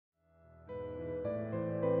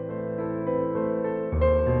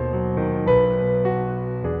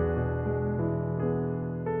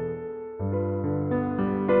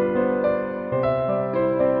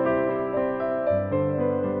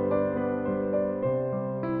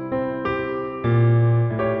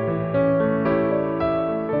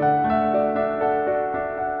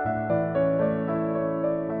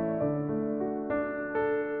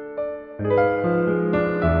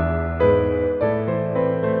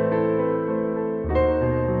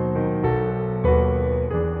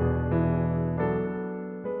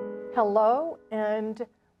and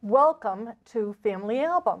welcome to Family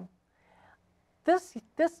Album. This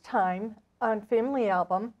time on Family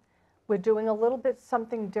Album, we're doing a little bit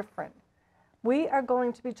something different. We are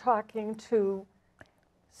going to be talking to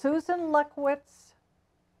Suzanne Luckiewicz,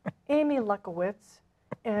 Amy Luckiewicz,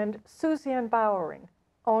 and Suzanne Bowering,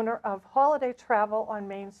 owner of Holiday Travel on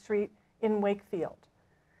Main Street in Wakefield.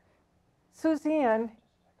 Suzanne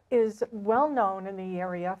is well known in the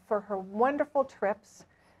area for her wonderful trips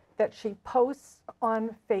that she posts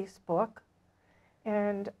on Facebook,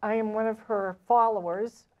 and I am one of her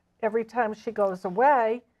followers. Every time she goes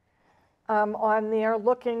away, I'm on there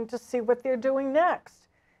looking to see what they're doing next.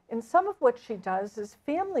 And some of what she does is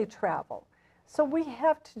family travel. So we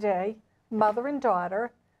have today mother and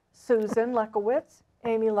daughter, Suzanne Luckiewicz,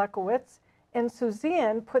 Amy Luckiewicz, and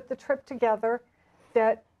Suzanne put the trip together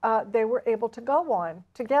that they were able to go on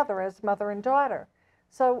together as mother and daughter.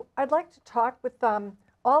 So I'd like to talk with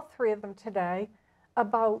all three of them today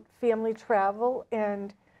about family travel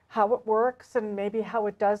and how it works and maybe how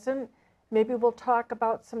it doesn't. Maybe we'll talk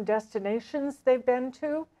about some destinations they've been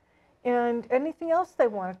to and anything else they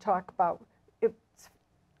want to talk about. It's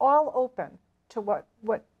all open to what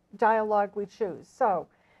dialogue we choose. So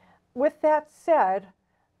with that said,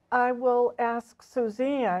 I will ask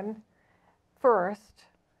Suzanne first.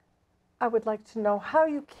 I would like to know how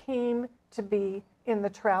you came to be in the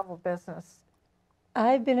travel business.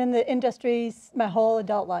 I've been in the industry my whole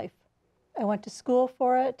adult life. I went to school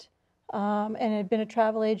for it and had been a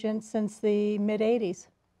travel agent since the mid-'80s.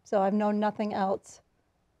 So I've known nothing else.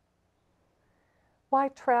 Why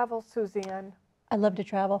travel, Suzanne? I love to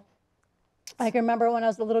travel. I can remember when I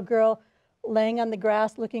was a little girl laying on the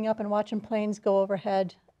grass looking up and watching planes go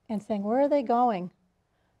overhead and saying, where are they going?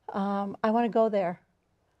 I want to go there.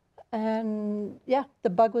 And yeah, the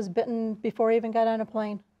bug was bitten before I even got on a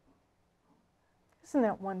plane. Isn't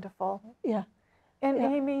that wonderful? Yeah. And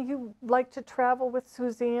yeah. Amy, you like to travel with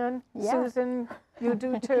Suzanne? Yeah. Susan, you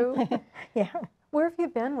do too? Yeah. Where have you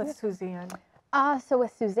been with Suzanne? So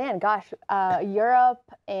with Suzanne, gosh, Europe,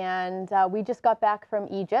 and we just got back from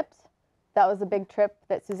Egypt. That was a big trip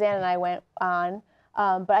that Suzanne and I went on.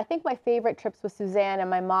 But I think my favorite trips with Suzanne and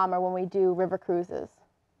my mom are when we do river cruises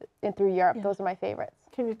in through Europe. Yeah. Those are my favorites.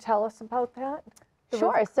 Can you tell us about that?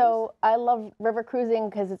 Sure. So I love river cruising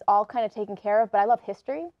because it's all kind of taken care of, but I love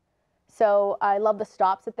history. So I love the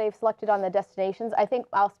stops that they've selected on the destinations. I think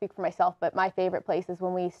I'll speak for myself, but my favorite place is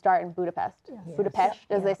when we start in Budapest. Yes. Budapest,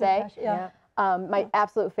 as they say. Budapest, yeah. My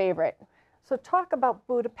absolute favorite. So talk about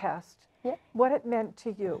Budapest, yeah. What it meant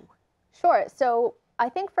to you. Sure. So I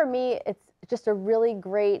think for me, it's just a really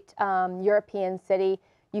great European city.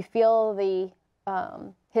 You feel the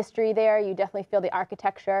history there. You definitely feel the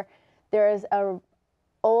architecture. There is a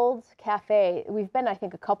old cafe. We've been, I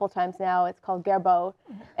think, a couple times now. It's called Gerbeau,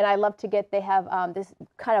 and I love to get. They have this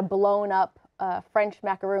kind of blown up French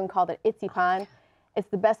macaroon called an itzipan. It's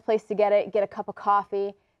the best place to get it. Get a cup of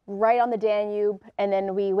coffee right on the Danube, and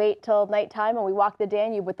then we wait till nighttime and we walk the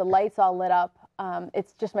Danube with the lights all lit up.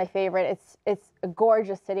 It's just my favorite. It's a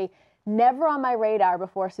gorgeous city. Never on my radar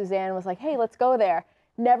before Suzanne was like, "Hey, let's go there."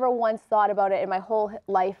 Never once thought about it in my whole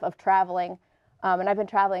life of traveling. And I've been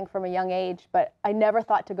traveling from a young age, but I never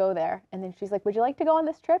thought to go there. And then she's like, would you like to go on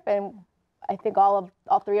this trip? And I think all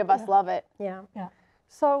three of us love it. Yeah. Yeah.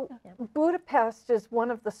 So Budapest is one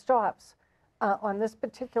of the stops on this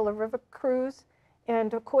particular river cruise.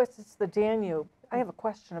 And of course, it's the Danube. I have a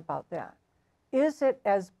question about that. Is it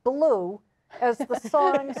as blue as the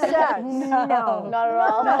song says? No, not at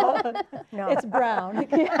all. No. It's brown.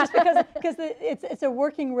 Just because it's a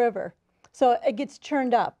working river. So it gets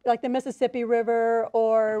churned up, like the Mississippi River,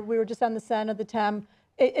 or we were just on the Seine or the Thames.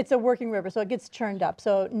 It's a working river, so it gets churned up.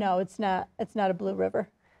 So no, it's not a blue river.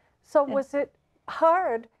 So was it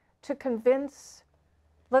hard to convince,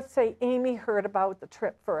 let's say Amy heard about the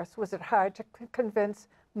trip first, was it hard to convince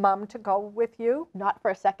Mom to go with you? Not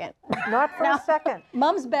for a second. Not for a second.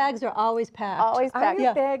 Mom's bags are always packed. Always packed. Are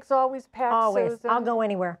your bags always packed, Always. Susan? I'll go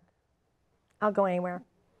anywhere. I'll go anywhere.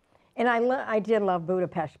 And I did love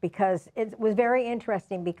Budapest because it was very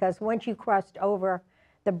interesting because once you crossed over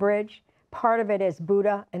the bridge, part of it is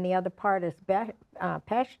Buda and the other part is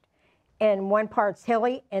Pest, and one part's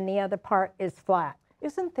hilly and the other part is flat.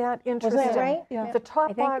 Isn't that interesting? Wasn't that right? Yeah. The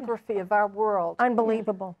topography of our world.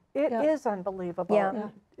 Unbelievable. It is unbelievable. Yeah.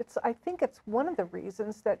 I think it's one of the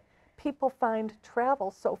reasons that people find travel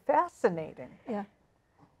so fascinating. Yeah.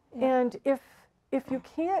 And if you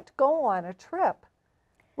can't go on a trip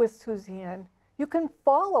with Suzanne, you can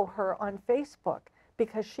follow her on Facebook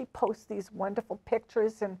because she posts these wonderful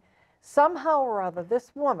pictures, and somehow or other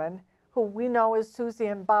this woman, who we know as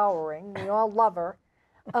Suzanne Bowering, we all love her,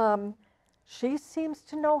 she seems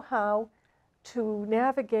to know how to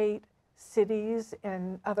navigate cities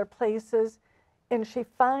and other places, and she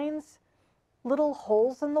finds little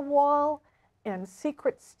holes in the wall and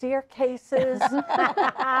secret staircases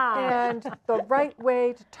and the right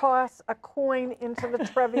way to toss a coin into the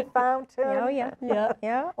Trevi Fountain. Oh, yeah. Yeah.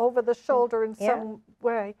 Yeah. Over the shoulder in Yeah. some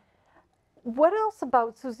way. What else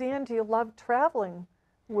about Suzanne do you love traveling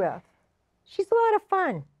with? She's a lot of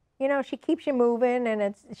fun. You know, she keeps you moving,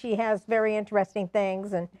 and she has very interesting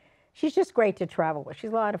things, and she's just great to travel with.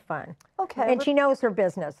 She's a lot of fun. Okay. And she knows her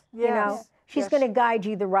business. You know, Yes. she's Yes. going to guide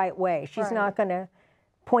you the right way. She's Right. not going to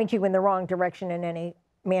point you in the wrong direction in any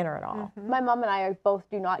manner at all. My mom and I both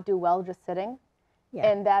do not do well just sitting, Yeah.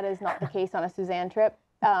 and that is not the case on a Suzanne trip.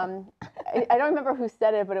 I don't remember who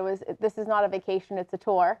said it, but it was, "This is not a vacation, it's a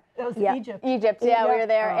tour." That was Yeah. Egypt. Egypt, yeah, we were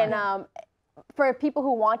there, Oh, and for people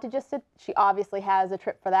who want to just sit, she obviously has a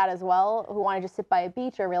trip for that as well. Who want to just sit by a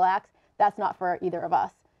beach or relax? That's not for either of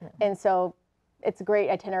us, and so it's a great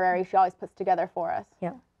itinerary she always puts together for us.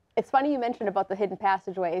 Yeah. It's funny you mentioned about the hidden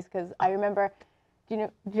passageways, because I remember, do you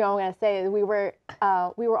know what I'm going to say? We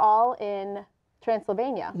were all in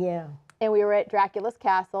Transylvania, Yeah. and we were at Dracula's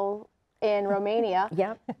castle in Romania.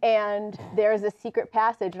 Yep. And there's a secret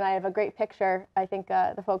passage, and I have a great picture, I think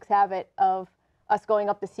the folks have it, of us going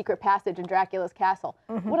up the secret passage in Dracula's castle.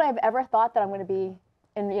 Would I have ever thought that I'm going to be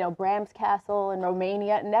in, Bram's castle in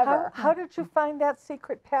Romania? Never. How did you find that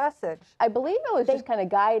secret passage? I believe it was just kind of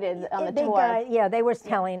guided on the tour. They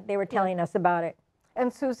were telling us about it.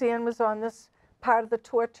 And Suzanne was on this part of the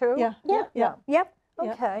tour too? Yeah. Yeah. Yeah. Yep.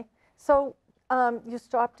 Yeah. Okay. So you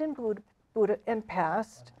stopped in Buda and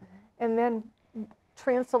passed, and then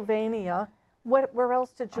Transylvania. Where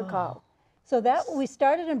else did you go? So we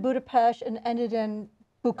started in Budapest and ended in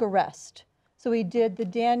Bucharest. So we did the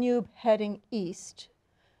Danube heading east.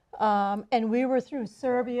 And we were through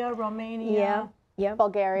Serbia, Romania, Yeah. Yep.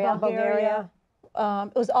 Bulgaria. Bulgaria.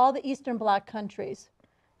 It was all the Eastern Bloc countries,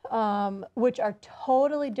 which are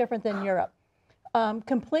totally different than Europe.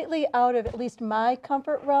 Completely out of at least my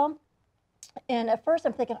comfort realm. And at first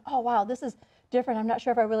I'm thinking, oh, wow, this is different. I'm not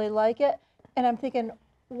sure if I really like it. And I'm thinking,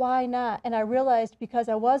 why not? And I realized because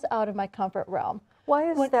I was out of my comfort realm.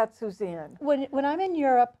 Why is that, Suzanne? When I'm in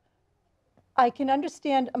Europe, I can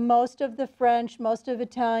understand most of the French, most of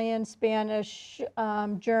Italian, Spanish,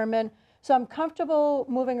 German. So I'm comfortable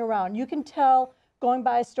moving around. You can tell going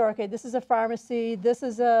by a store, okay, this is a pharmacy, this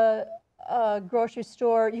is a grocery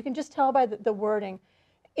store. You can just tell by the wording.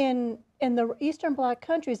 In the Eastern Bloc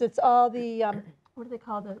countries, it's all the, what do they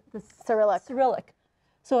call the Cyrillic. Cyrillic.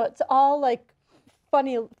 So it's all like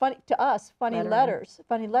funny to us, funny letters,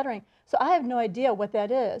 funny lettering. So I have no idea what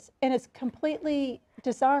that is. And it's completely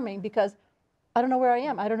disarming because I don't know where I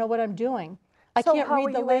am. I don't know what I'm doing. I can't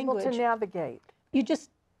read the language. So how were you able to navigate?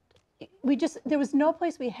 There was no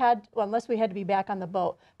place we had, well, unless we had to be back on the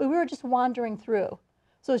boat, but we were just wandering through.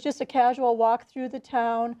 So it's just a casual walk through the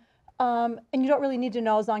town, and you don't really need to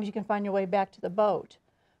know as long as you can find your way back to the boat.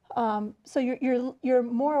 So you're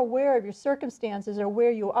more aware of your circumstances or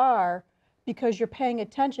where you are because you're paying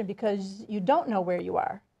attention because you don't know where you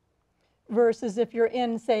are. Versus if you're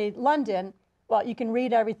in, say, London, well, you can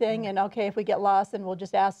read everything and, okay, if we get lost, then we'll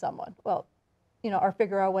just ask someone. Well, or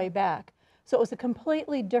figure our way back. So it was a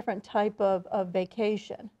completely different type of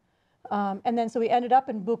vacation. And then so we ended up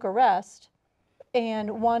in Bucharest,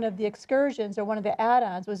 and one of the excursions or one of the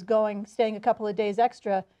add-ons was staying a couple of days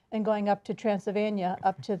extra and going up to Transylvania,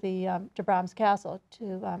 up to to Bram's castle,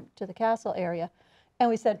 to the castle area. And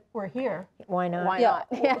we said, we're here. Why not? Why not?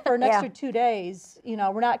 Yeah. For an extra 2 days,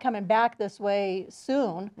 we're not coming back this way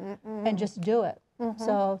soon, and just do it.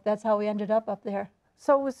 So that's how we ended up there.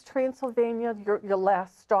 So was Transylvania your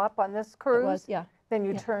last stop on this cruise? It was, yeah. Then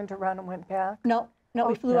you turned around and went back? No,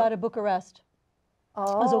 we flew out of Bucharest.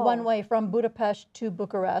 Oh. It was a one-way from Budapest to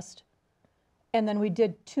Bucharest. And then we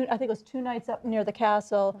did I think it was 2 nights up near the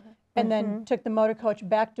castle, and then took the motor coach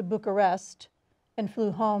back to Bucharest and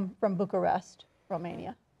flew home from Bucharest,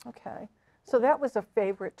 Romania. Okay. So that was a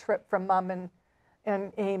favorite trip from Mom and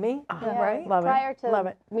Amy, right? Love it. Prior to Love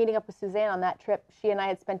it. meeting up with Suzanne on that trip, she and I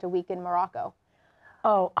had spent a week in Morocco.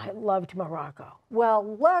 Oh, I loved Morocco.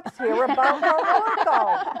 Well, let's hear about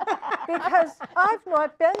Morocco, because I've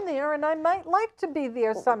not been there, and I might like to be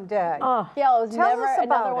there someday. Oh, Yeah, it was Tell never us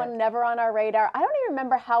another about one, it. never on our radar. I don't even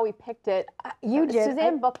remember how we picked it. you did.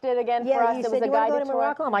 Suzanne booked it again for Yeah, us. you It was said a you want to go guided to tour.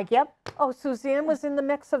 Morocco. I'm like, yep. Oh, Suzanne was in the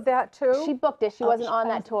mix of that too? She booked it. She wasn't on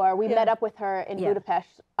that tour. We met up with her in Yeah.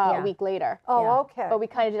 Budapest a Yeah. week later. Oh, Yeah. okay. But we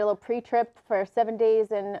kind of did a little pre-trip for 7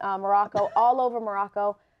 days in Morocco, all over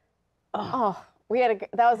Morocco. Oh,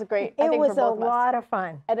 that was a great. I It think was for a both of us. lot of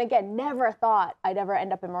fun. And again, never thought I'd ever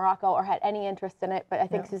end up in Morocco or had any interest in it. But I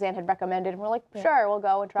think No. Suzanne had recommended, and we're like, sure, we'll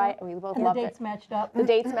go and try it. And we both And the loved dates it. matched up. The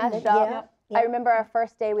dates matched up. Yep. I remember our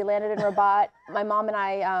first day, we landed in Rabat. My mom and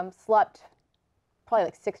I slept probably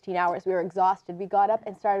like 16 hours. We were exhausted. We got up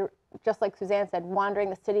and started, just like Suzanne said, wandering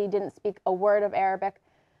the city, didn't speak a word of Arabic.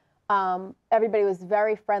 Everybody was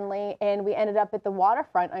very friendly, and we ended up at the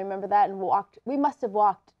waterfront. I remember that, and we must have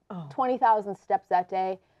walked 20,000 steps that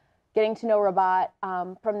day, getting to know Rabat.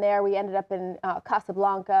 From there, we ended up in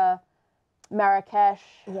Casablanca, Marrakesh.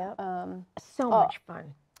 Yeah. So much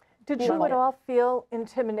fun. Did you at all feel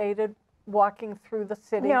intimidated walking through the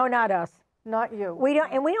city? No, not us. Not you. We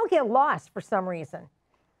don't get lost for some reason.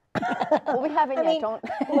 Well, we haven't yet. mean,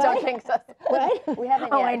 Don't jinx us. What? We haven't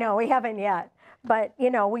Oh, yet. I know, we haven't yet. But,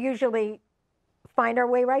 we usually find our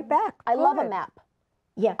way right back. I love a Good. map.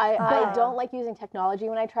 Yeah. I don't like using technology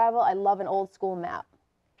when I travel. I love an old school map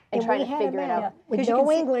and trying we to had a figure it map. out. With 'Cause you no can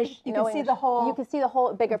see- English. You No can see English. the whole You can see the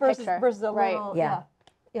whole bigger versus, picture. versus the right. little, Yeah.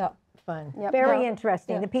 yeah. Fun. Yep. Very Yeah.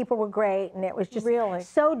 interesting. Yeah. The people were great, and it was just Really?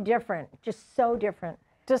 so different. Just so different.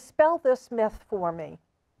 Dispel this myth for me,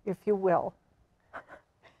 if you will.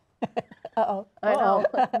 Uh-oh. I know.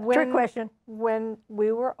 Trick question. When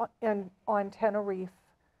we were on Tenerife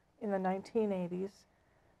in the 1980s,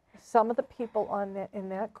 some of the people in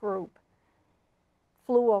that group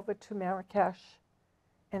flew over to Marrakesh,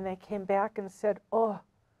 and they came back and said, oh,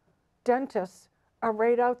 dentists are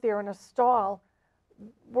right out there in a stall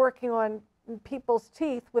working on people's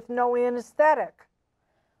teeth with no anesthetic.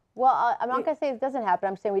 Well, I'm not going to say it doesn't happen.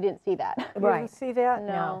 I'm saying we didn't see that. You Right. didn't see that?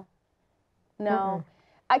 No. No.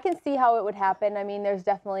 I can see how it would happen. I mean, there's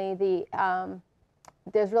definitely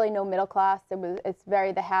there's really no middle class. It's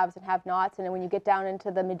very the haves and have-nots. And then when you get down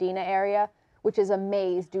into the Medina area, which is a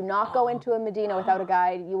maze, do not go into a Medina without a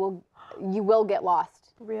guide. You will get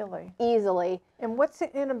lost Really? easily. And what's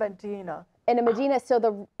in a Medina? In a Medina,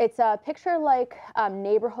 so it's a picture like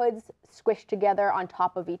neighborhoods squished together on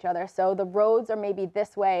top of each other. So the roads are maybe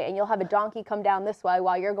this way, and you'll have a donkey come down this way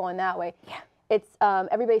while you're going that way. Yeah. It's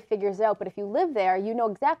everybody figures it out, but if you live there, you know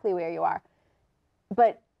exactly where you are.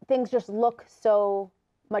 But things just look so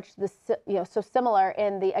much so similar.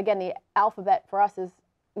 And the alphabet for us is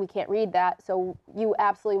we can't read that, so you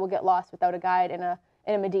absolutely will get lost without a guide in a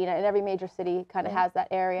Medina. And every major city kind of has that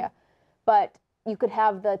area, but you could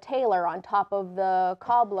have the tailor on top of the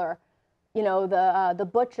cobbler, the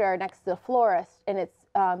butcher next to the florist, and it's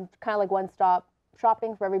kind of like one-stop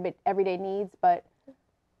shopping for everyday needs, but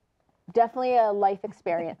definitely a life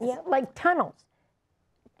experience. Yeah, like tunnels.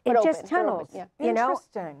 But It's just open, they're open, tunnels. yeah. You know?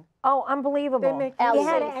 Interesting. Oh, unbelievable. They make you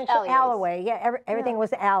had an alleyways. actual alleyway. Yeah, everything Yeah.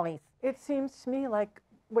 was alleys. It seems to me like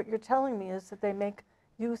what you're telling me is that they make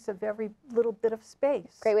use of every little bit of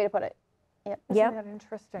space. Great way to put it. Isn't Yep. that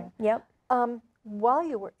interesting? Yep. While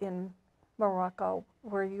you were in Morocco,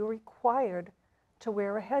 were you required to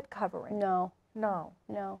wear a head covering? No. No.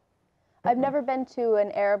 I've never been to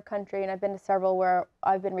an Arab country, and I've been to several where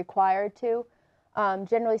I've been required to.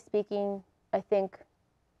 Generally speaking, I think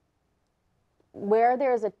where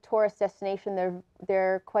there's a tourist destination,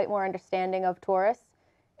 they're quite more understanding of tourists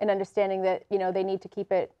and understanding that they need to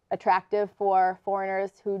keep it attractive for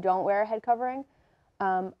foreigners who don't wear a head covering.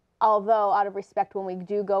 Although, out of respect, when we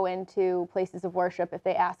do go into places of worship, if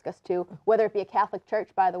they ask us to, whether it be a Catholic church,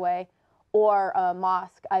 by the way, or a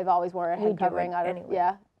mosque, I've always worn a head covering.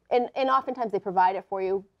 Anyway. And oftentimes they provide it for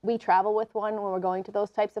you. We travel with one when we're going to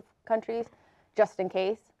those types of countries, just in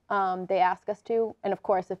case they ask us to. And of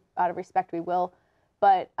course, if out of respect, we will.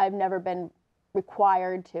 But I've never been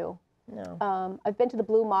required to. No. I've been to the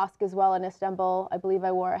Blue Mosque as well in Istanbul. I believe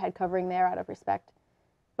I wore a head covering there out of respect,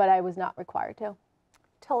 but I was not required to.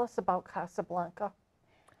 Tell us about Casablanca.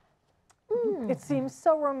 It seems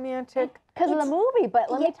so romantic. Because of the movie,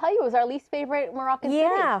 but let me tell you, it was our least favorite Moroccan city.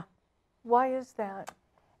 Yeah. Why is that?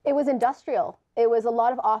 It was industrial. It was a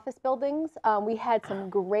lot of office buildings. We had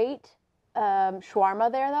some great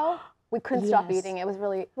shawarma there, though. We couldn't stop Yes. eating. It was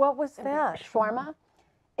really What was that? shawarma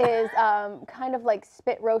is kind of like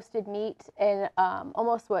spit roasted meat and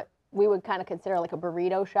almost what we would kind of consider like a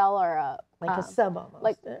burrito shell or a Like a sub almost.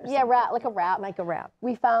 like or yeah, wrap, like a wrap. Like a wrap.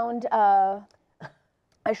 We found a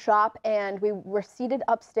shop and we were seated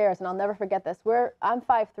upstairs, and I'll never forget this. I'm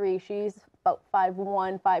 5'3", she's about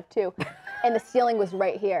 5'1", 5'2", and the ceiling was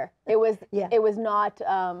right here. It was not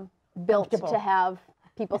built Comfortable. to have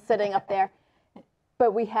people sitting up there.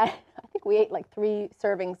 But I think we ate like 3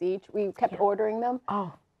 servings each. We kept ordering them.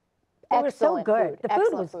 Oh, it was so Excellent good. food. The food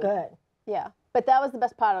Excellent was good. Yeah, but that was the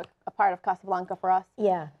best part of Casablanca for us.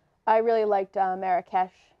 Yeah. I really liked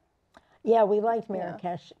Marrakesh. Yeah, we liked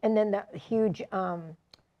Marrakesh. And then the huge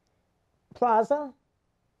plaza.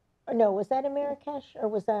 No, was that in Marrakesh or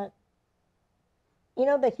was that, you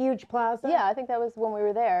know, the huge plaza? Yeah, I think that was when we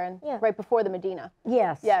were there, and right before the Medina.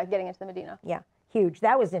 Yes. Yeah, getting into the Medina. Yeah, huge.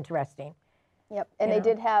 That was interesting. Yep, and they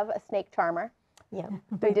did have a snake charmer. Yeah.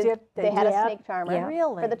 They did. They had a snake charmer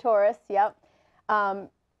Really? for the tourists. Yep.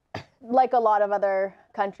 Like a lot of other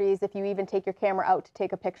countries, if you even take your camera out to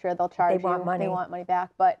take a picture, they'll charge you. They want money. They want money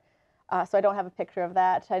back. But so I don't have a picture of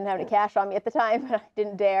that. I didn't have any cash on me at the time. I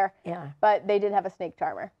didn't dare. Yeah. But they did have a snake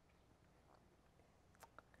charmer.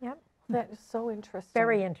 Yep. That is so interesting.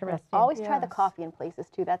 Very interesting. Always try the Yes. coffee in places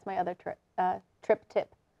too. That's my other trip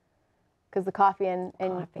tip. Because the coffee in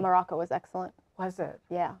Morocco was excellent. Was it?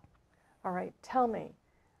 Yeah. All right. Tell me,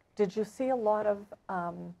 did you see a lot of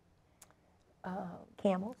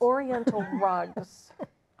Camels. Oriental rugs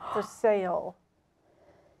for sale?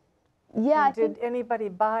 Yeah. And did anybody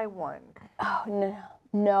buy one? Oh, no.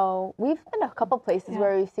 No. We've been to a couple places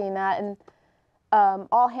where we've seen that. And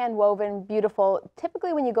all hand woven, beautiful.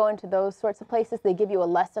 Typically when you go into those sorts of places, they give you a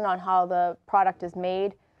lesson on how the product is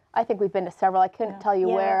made. I think we've been to several. I couldn't tell you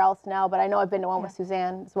where else now, but I know I've been to one with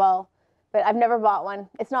Suzanne as well. But I've never bought one.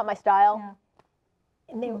 It's not my style.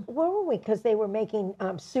 Yeah. And they, where were we? Because they were making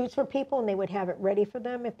suits for people, and they would have it ready for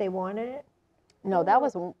them if they wanted it. No, that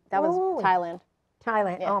was Ooh. Thailand.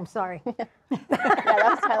 Thailand. Yeah. Oh, I'm sorry. Yeah, that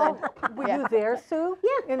was Thailand. Were you there, Sue?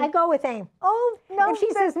 Yeah, I go with AIM. Oh, no. If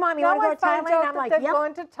she says, Mom, you now want to go I to find Thailand? out I'm that like, they're yep.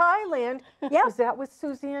 going to Thailand. Yep. Was that with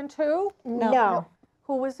Suzanne too? No.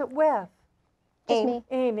 Who was it with? Just me.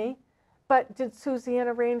 Amy. But did Suzanne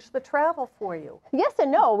arrange the travel for you? Yes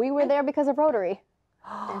and no. We were there because of Rotary.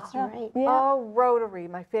 That's right. Yeah. Oh, Rotary,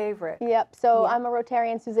 my favorite. Yep. So I'm a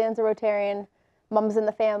Rotarian. Suzanne's a Rotarian. Mom's in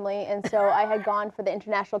the family. And so I had gone for the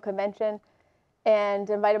international convention and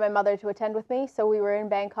invited my mother to attend with me. So we were in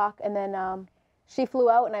Bangkok. And then she flew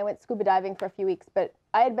out and I went scuba diving for a few weeks. But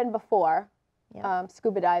I had been before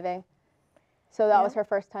scuba diving. So that was her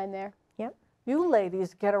first time there. Yep. You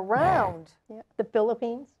ladies get around. The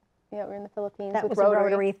Philippines. Yeah, we were in the Philippines That with was a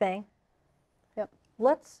Rotary thing. Yep.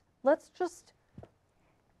 Let's just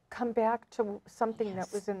come back to something that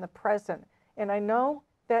was in the present. And I know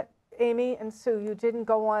that Amy and Sue, you didn't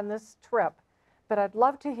go on this trip, but I'd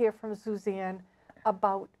love to hear from Suzanne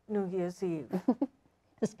about New Year's Eve.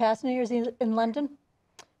 This past New Year's Eve in London,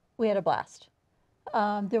 we had a blast.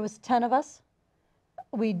 There was 10 of us.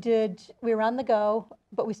 We were on the go,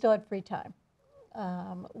 but we still had free time.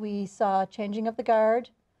 We saw Changing of the Guard.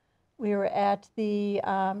 We were at the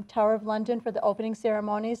Tower of London for the opening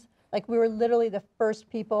ceremonies. Like, we were literally the first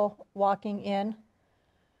people walking in.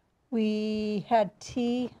 We had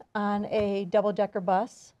tea on a double-decker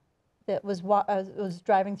bus that was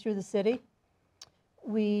driving through the city.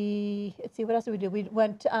 Let's see, what else did we do? We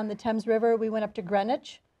went on the Thames River. We went up to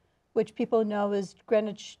Greenwich, which people know is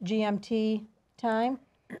Greenwich GMT time.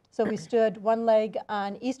 So we stood one leg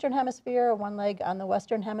on Eastern Hemisphere, one leg on the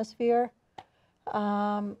Western Hemisphere.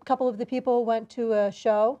 A couple of the people went to a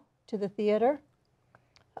show, to the theater.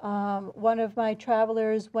 One of my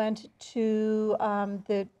travelers went to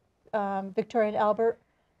the Victoria and Albert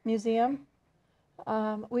Museum.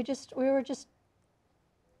 We were just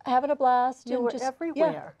having a blast. You and were just,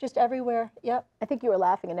 everywhere. Yeah, just everywhere. Yep. I think you were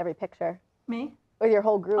laughing in every picture. Me? With your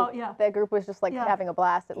whole group. Oh, yeah. That group was just like Yeah. having a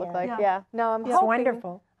blast, it looked like. Yeah. Now, I'm It's hoping,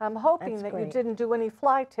 wonderful. I'm hoping That's that you great. didn't do any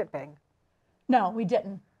fly tipping. No, we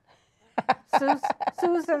didn't.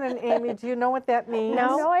 Susan and Amy, do you know what that means? I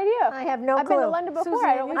have no idea. I have no I've clue. been to London before. Suzanne,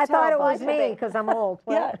 I don't you I thought it Fly was me tipping. because I'm old.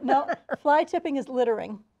 Yeah, no. Fly tipping is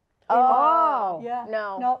littering. Oh. Yeah.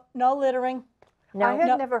 No. No littering. No, I had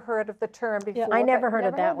No. never heard of the term before. I never but- heard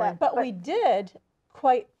of that one. But we did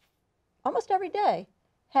almost every day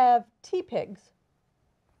have tea pigs.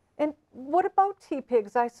 And what about tea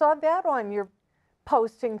pigs? I saw that on your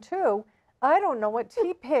posting too. I don't know what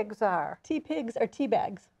tea pigs are. Tea pigs are tea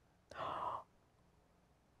bags.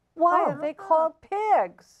 Why are they called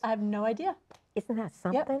pigs? I have no idea. Isn't that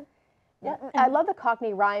something? Yeah. I love the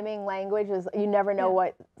Cockney rhyming language. You never know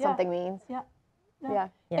what something means. Yeah. Yeah.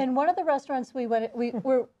 And one of the restaurants we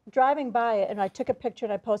were driving by it, and I took a picture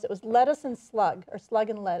and I posted. It was lettuce and slug, or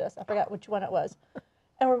slug and lettuce. I forgot which one it was.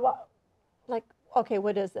 And we're like, okay,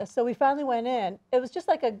 what is this? So we finally went in. It was just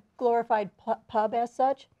like a glorified pub as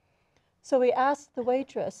such. So we asked the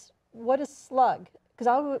waitress, "What is slug?" Because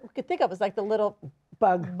all we could think of was like the little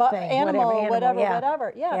Bug thing, animal,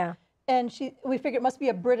 whatever. Yeah. Yeah. And we figured it must be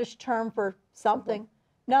a British term for something.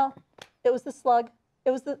 No, it was the slug. It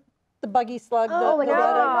was the buggy slug. Oh, the no. whatever. The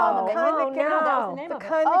kind that, that was the no. name the of it.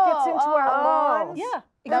 kind that gets into our lawns. Yeah,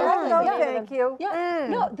 No, exactly. no, yeah. thank you. Yeah.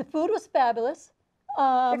 No, the food was fabulous.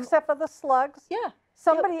 except for the slugs. Yeah.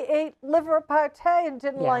 Somebody ate liver pate and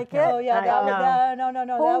didn't Yeah, like no. it. Oh yeah, I that was know.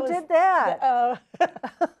 no. Who that was, did that?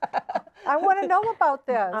 I want to know about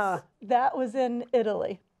this. That was in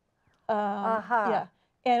Italy. Yeah,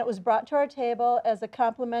 and it was brought to our table as a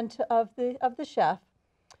compliment of the chef.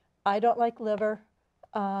 I don't like liver.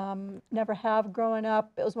 Never have growing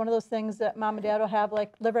up. It was one of those things that mom and dad will have,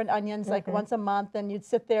 like liver and onions, like once a month, and you'd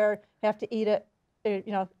sit there, have to eat it,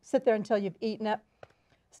 sit there until you've eaten it.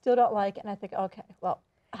 Still don't like it, and I think, okay, well,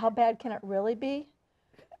 how bad can it really be?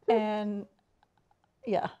 And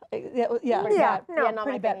yeah, Pretty Yeah, bad. no, Yeah, not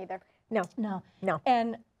pretty my bad. thing either. No.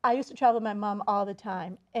 And I used to travel with my mom all the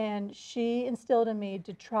time, and she instilled in me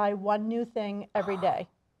to try one new thing every day.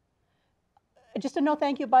 Just a no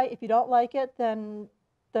thank you bite. If you don't like it, then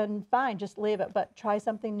fine, just leave it. But try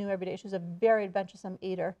something new every day. She was a very adventuresome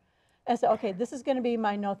eater. And I said, okay, this is going to be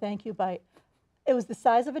my no thank you bite. It was the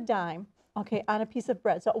size of a dime, okay, on a piece of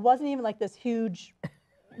bread. So it wasn't even like this huge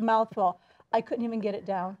mouthful. I couldn't even get it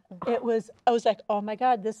down. I was like, oh my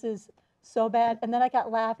God, this is so bad. And then I got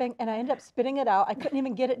laughing, and I ended up spitting it out. I couldn't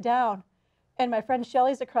even get it down. And my friend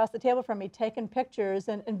Shelly's across the table from me taking pictures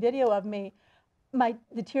and video of me.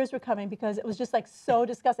 The tears were coming because it was just like so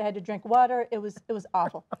disgusting. I had to drink water. It was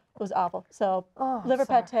awful. It was awful. So liver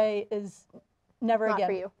pate is never Not again.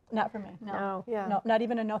 for you. Not for me. No. Yeah. No, not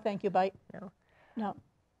even a no thank you bite. No.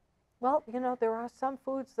 Well, there are some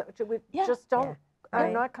foods that we Yeah. just don't are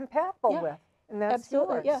Right. not compatible Yeah. with, and that's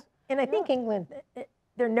Absolutely, yours. yeah. And I think England,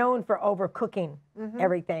 they're known for overcooking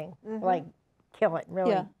everything, like kill it,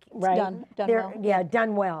 really, Yeah, it's right? done They're- well. Yeah,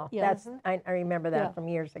 done well. Yeah. That's I remember that Yeah. from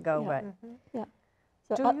years ago, Yeah. but Yeah.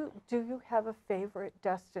 So, Do you have a favorite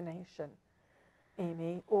destination,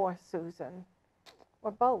 Amy or Susan,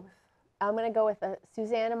 or both? I'm going to go with a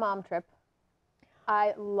Suzanne and mom trip.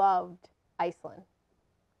 I loved Iceland.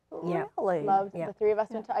 Yeah. Really? Loved. Yeah. The three of us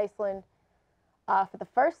went to Iceland for the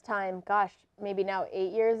first time, gosh, maybe now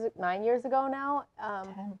 9 years ago now.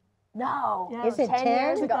 No, Yeah, it was Is it 10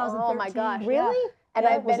 years 10? ago. Oh my 2013. gosh. really? And Yeah,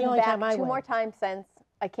 I've it was the been only back time I two more went. times since.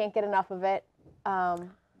 I can't get enough of it.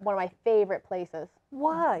 One of my favorite places.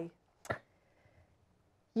 Why?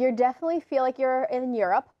 You definitely feel like you're in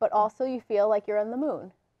Europe, but also you feel like you're on the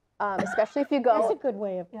moon. Especially if you go. That's a good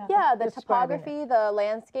way of. Yeah, the describing it. topography, the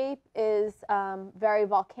landscape is very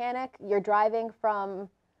volcanic. You're driving from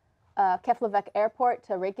Keflavik Airport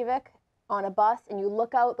to Reykjavik on a bus, and you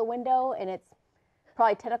look out the window, and it's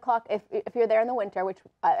probably 10 o'clock. If you're there in the winter, which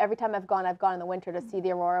every time I've gone in the winter to see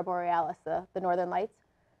the Aurora Borealis, the Northern Lights.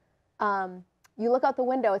 You look out the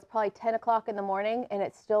window, it's probably 10 o'clock in the morning, and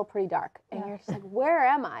it's still pretty dark. And you're just like, where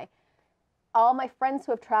am I? All my friends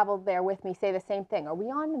who have traveled there with me say the same thing. Are we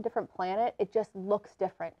on a different planet? It just looks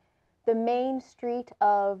different. The main street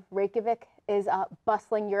of Reykjavik is a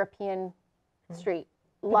bustling European street.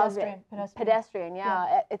 Love it. Pedestrian,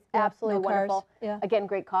 yeah. It's absolutely no cars. wonderful. Yeah. Again,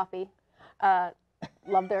 great coffee.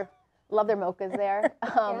 Love their mochas there.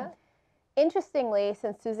 Interestingly,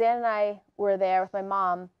 since Suzanne and I were there with my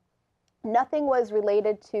mom, nothing was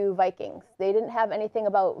related to Vikings. They didn't have anything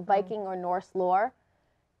about Viking or Norse lore.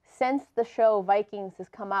 Since the show Vikings has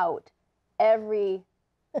come out,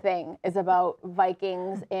 everything is about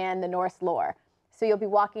Vikings and the Norse lore. So you'll be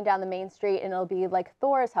walking down the main street and it'll be like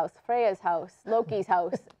Thor's house, Freya's house, Loki's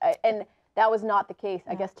house. And that was not the case,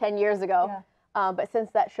 I guess, 10 years ago. Yeah. But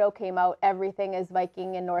since that show came out, everything is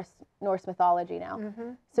Viking and Norse mythology now.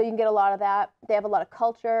 So you can get a lot of that. They have a lot of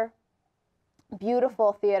culture,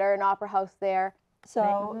 beautiful theater and opera house there.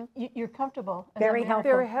 So you're comfortable. Very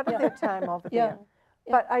helpful. They're ahead of their time over there.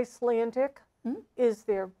 But Icelandic is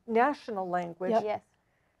their national language. Yep. Yes.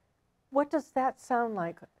 What does that sound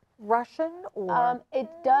like? Russian or? It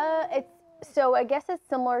does. So I guess it's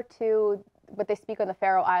similar to what they speak on the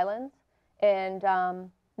Faroe Islands and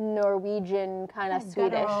Norwegian, kind of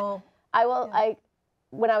Swedish.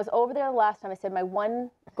 When I was over there the last time, I said my one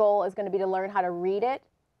goal is going to be to learn how to read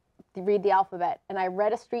the alphabet. And I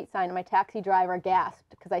read a street sign, and my taxi driver gasped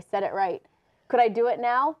because I said it right. Could I do it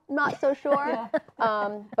now? Not so sure.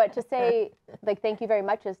 But to say, like, thank you very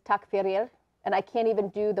much is tack fyrir. And I can't even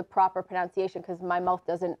do the proper pronunciation because my mouth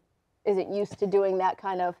isn't used to doing that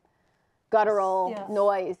kind of guttural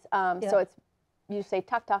noise. So you say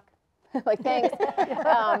tak tak, like thanks.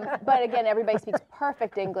 But again, everybody speaks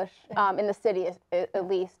perfect English in the city, at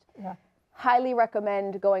least. Yeah. Highly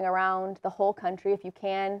recommend going around the whole country if you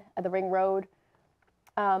can, at the Ring Road.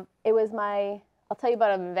 I'll tell you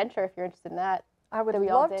about an adventure if you're interested in that. I would that we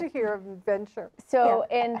all love did. to hear of adventure. So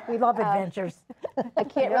We love adventures. I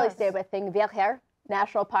can't really Yes. say, but Thingvellir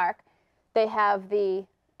National Park, they have the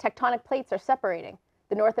tectonic plates are separating.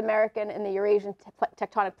 The North American and the Eurasian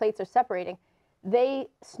tectonic plates are separating. They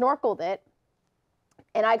snorkeled it,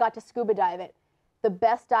 and I got to scuba dive it. The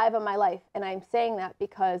best dive of my life, and I'm saying that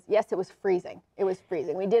because, yes, it was freezing. It was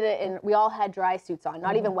freezing. We did it, and we all had dry suits on,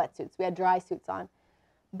 not even wetsuits. We had dry suits on.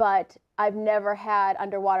 But I've never had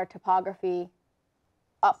underwater topography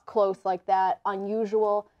up close like that,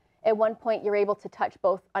 unusual. At one point, you're able to touch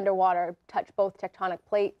both underwater, touch both tectonic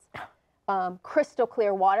plates. Crystal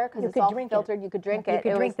clear water, because it's all filtered. You could drink it.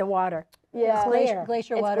 You could drink the water. Yeah. Clear.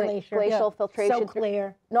 Glacier It's water. glacial filtration. So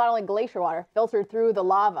clear. Not only glacier water, filtered through the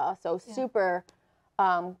lava, so super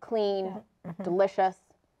clean, delicious.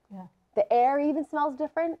 Yeah. The air even smells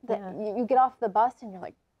different. You get off the bus and you're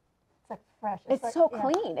like, It's like fresh. it's like, so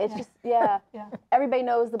clean. It's just, Everybody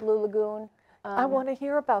knows the Blue Lagoon. I want to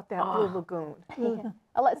hear about that Blue Lagoon.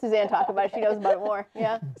 I'll let Suzanne talk about it. She knows about it more.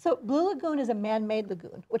 Yeah. So Blue Lagoon is a man-made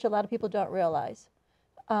lagoon, which a lot of people don't realize.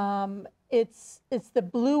 It's the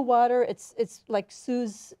blue water. It's like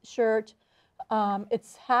Sue's shirt.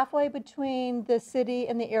 It's halfway between the city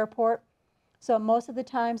and the airport. So most of the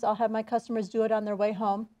times I'll have my customers do it on their way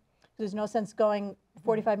home. There's no sense going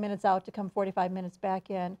 45 minutes out to come 45 minutes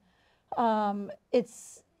back in.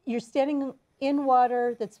 You're standing in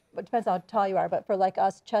water it depends how tall you are, but for like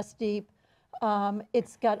us, chest deep.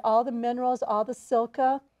 It's got all the minerals, all the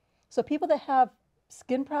silica. So people that have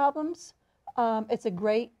skin problems, it's a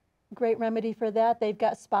great remedy for that. They've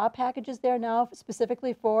got spa packages there now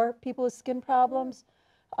specifically for people with skin problems.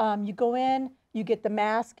 You go in, you get the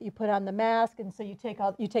mask, you put on the mask, and so you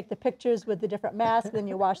take the pictures with the different masks, then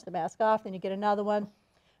you wash the mask off, then you get another one.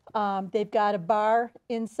 They've got a bar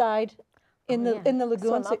inside in the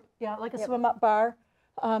lagoon, Swim up. like a swim up bar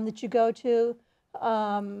that you go to.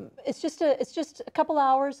 It's just a couple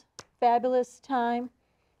hours, fabulous time.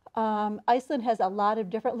 Iceland has a lot of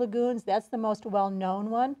different lagoons. That's the most well-known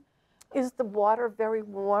one. Is the water very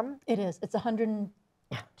warm? It is. It's 102.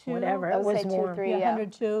 Whatever. I It would was say warm. 2, 3,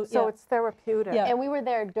 102. So it's therapeutic. Yeah. And we were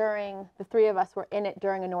there the 3 of us were in it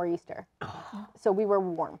during a nor'easter. So we were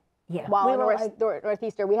warm. Yeah. While We in were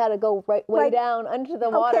northeaster, we had to go way down under the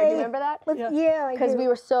water. Do you remember that? Yeah. Because we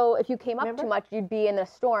were if you came up too much, you'd be in a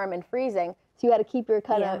storm and freezing. So you had to keep your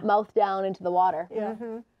kind of mouth down into the water. Yeah.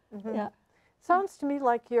 Yeah. Sounds to me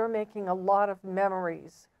like you're making a lot of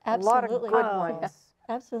memories. Absolutely. A lot of good Oh. ones.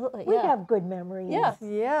 Absolutely. We yeah. have good memories. Yeah.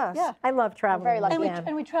 Yes. Yeah. I love traveling. very lucky. with them.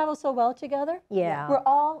 And we travel so well together. Yeah. We're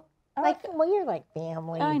all You're like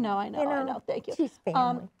family. I know. Thank you. She's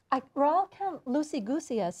family. We're all kind of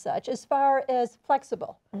loosey-goosey as such, as far as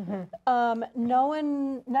flexible. None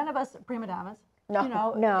of us are prima donnas. No. You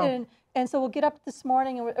know, No. And so we'll get up this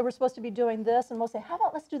morning and we're supposed to be doing this, and we'll say, how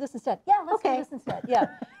about let's do this instead? Yeah, let's do this instead.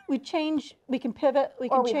 Yeah. We change, we can pivot, we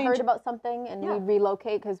Or can we change. heard about something and Yeah. we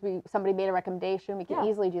relocate because somebody made a recommendation. We can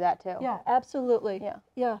Yeah. easily do that too. Yeah, absolutely. Yeah.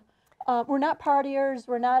 Yeah. We're not partiers.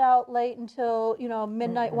 We're not out late until,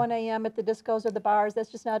 midnight, 1 a.m. at the discos or the bars.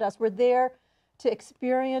 That's just not us. We're there to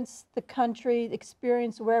experience the country,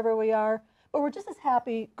 experience wherever we are. But we're just as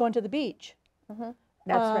happy going to the beach. That's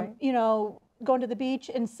right. Going to the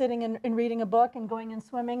beach and sitting and reading a book and going and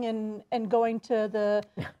swimming and going to the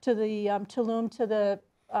Tulum, to the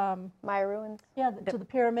Maya ruins. to the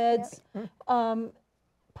pyramids.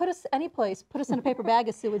 Put us any place. Put us in a paper bag,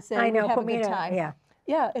 as Sue would say. I know. We'd have Put a me good in a- time. Yeah.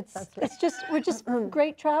 Yeah, we're just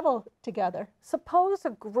great travel together. Suppose a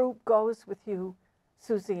group goes with you,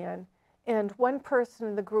 Suzanne, and one person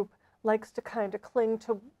in the group likes to kind of cling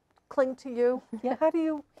to you. Yeah. How do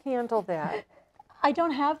you handle that? I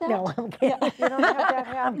don't have that. No, I'm kidding. You don't have that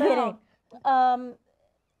happen? I'm kidding.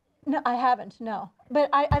 No, I haven't. No, but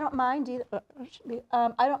I don't mind either.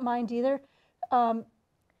 I don't mind either,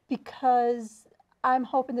 because I'm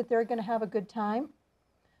hoping that they're going to have a good time.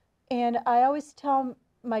 And I always tell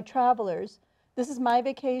my travelers, this is my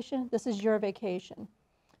vacation. This is your vacation.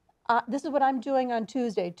 This is what I'm doing on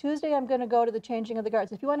Tuesday. Tuesday, I'm going to go to the changing of the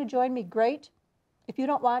guards. If you want to join me, great. If you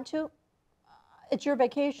don't want to, it's your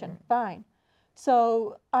vacation. Fine.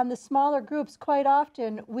 So on the smaller groups, quite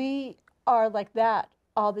often, we are like that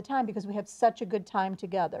all the time because we have such a good time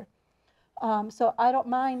together. So I don't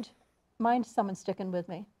mind someone sticking with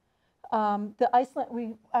me. I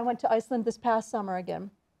went to Iceland this past summer again.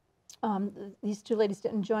 These 2 ladies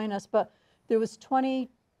didn't join us, but there was 22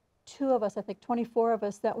 of us, I think 24 of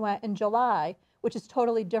us that went in July, which is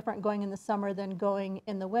totally different going in the summer than going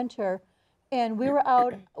in the winter. And we were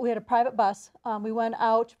out, we had a private bus. We went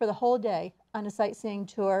out for the whole day on a sightseeing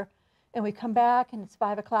tour, and we come back and it's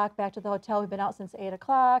 5 o'clock back to the hotel. We've been out since 8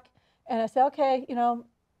 o'clock. And I say, okay,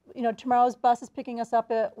 tomorrow's bus is picking us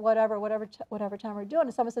up at whatever time we're doing.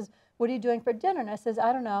 And someone says, what are you doing for dinner? And I says,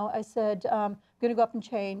 I don't know. I said, I'm going to go up and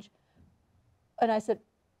change. And I said,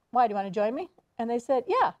 why, do you want to join me? And they said,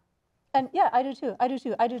 yeah. And yeah, I do too. I do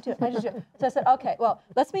too. I do too. I do too. So I said, okay, well,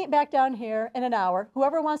 let's meet back down here in an hour.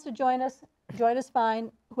 Whoever wants to join us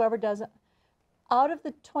fine. Whoever doesn't. Out of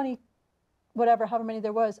the 20, whatever, however many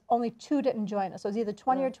there was, only 2 didn't join us. So it was either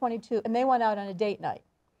 20 or 22, and they went out on a date night.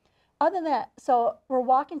 Other than that, so we're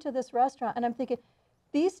walking to this restaurant, and I'm thinking,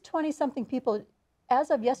 these 20-something people,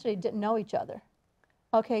 as of yesterday, didn't know each other.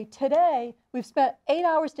 Okay, today, we've spent 8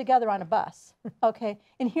 hours together on a bus. Okay,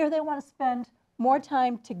 and here they want to spend more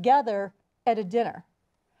time together at a dinner.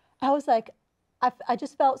 I was like, I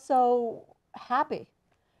just felt so happy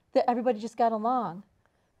that everybody just got along.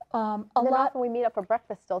 And then often we meet up for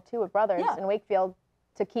breakfast still too with brothers in Wakefield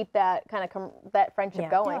to keep that kind of that friendship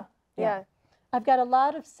going. Yeah. I've got a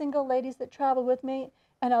lot of single ladies that travel with me,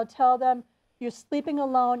 and I'll tell them, you're sleeping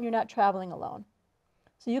alone, you're not traveling alone.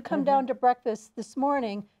 So you come down to breakfast this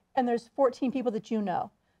morning, and there's 14 people that you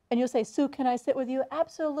know. And you'll say, Sue, can I sit with you?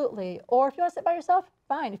 Absolutely. Or if you want to sit by yourself,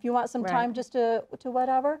 fine. If you want some time just to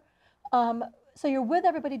whatever. So you're with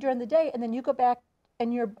everybody during the day, and then you go back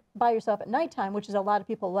and you're by yourself at nighttime, which is a lot of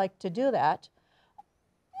people like to do that.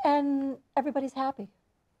 And everybody's happy.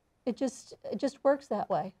 It just works that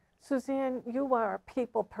way. Suzanne, you are a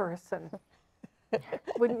people person,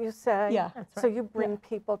 wouldn't you say? Yeah. So you bring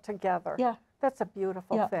people together. Yeah. That's a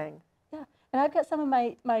beautiful thing. Yeah. And I've got some of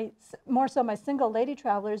my more so my single lady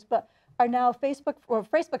travelers, but are now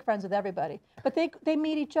Facebook friends with everybody. But they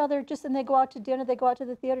meet each other just, and they go out to dinner, they go out to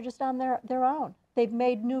the theater just on their own. They've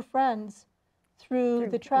made new friends through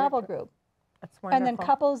the travel group. That's wonderful. And then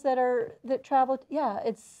couples that travel,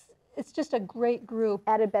 it's just a great group.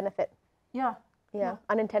 Added benefit. Yeah. Yeah.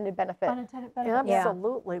 Unintended benefit. Unintended benefit.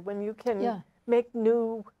 Absolutely. When you can make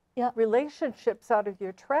new relationships out of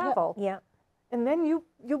your travel. Yeah. And then you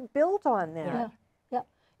build on that.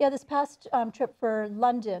 Yeah, this past trip for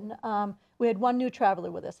London, we had one new traveler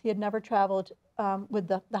with us. He had never traveled with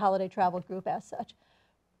the holiday travel group as such.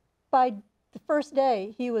 By the first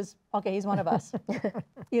day, he was, okay, he's one of us.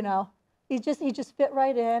 You know, he just fit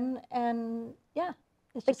right in, and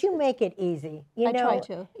But you make it easy. I try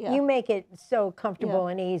to, You make it so comfortable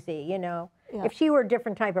and easy, you know. Yeah. If she were a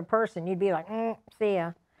different type of person, you'd be like, see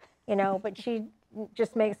ya, you know, but she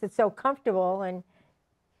just makes it so comfortable and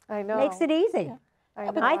I know. makes it easy.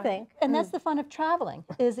 I think. And that's the fun of traveling,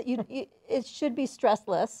 is that it should be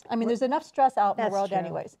stressless. I mean, there's enough stress out in the world true.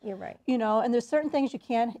 anyways. You're right. You know, and there's certain things you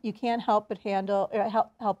can't help but handle, or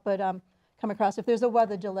help but come across if there's a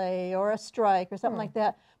weather delay or a strike or something like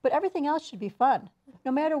that. But everything else should be fun.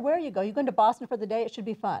 No matter where you go. You go into Boston for the day, it should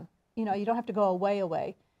be fun. You know, you don't have to go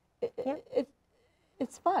away.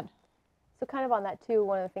 It's fun. So kind of on that too,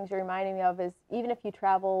 one of the things you're reminding me of is even if you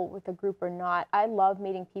travel with a group or not, I love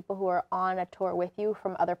meeting people who are on a tour with you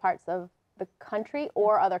from other parts of the country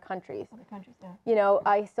or other countries. Other countries, yeah. You know,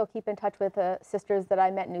 I still keep in touch with sisters that I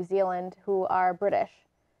met in New Zealand who are British.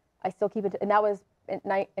 I still keep it, and that was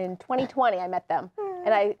in 2020 I met them.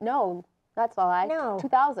 And that's all I, No.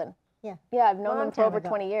 2000. Yeah. Yeah, I've known Long them for time over ago.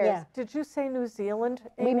 20 years. Yeah. Did you say New Zealand,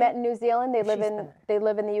 Amy? We met in New Zealand. They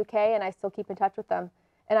live in the UK, and I still keep in touch with them.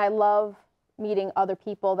 And I love meeting other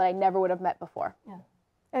people that I never would have met before. Yeah.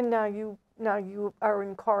 And now you are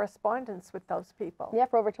in correspondence with those people. Yeah,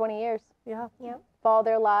 for over 20 years. Yeah. Yeah. Follow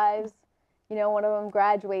their lives. You know, one of them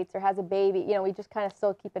graduates or has a baby. You know, we just kind of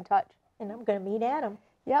still keep in touch. And I'm going to meet Adam.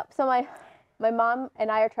 Yep. So my mom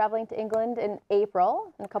and I are traveling to England in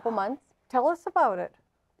April, in a couple months. Tell us about it.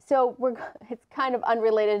 So it's kind of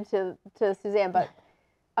unrelated to Suzanne, but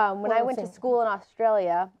when I went to school in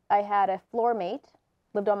Australia, I had a floor mate,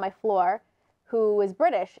 lived on my floor, who was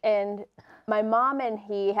British, and my mom and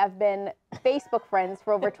he have been Facebook friends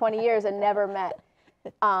for over 20 years and never met.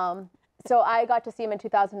 So I got to see him in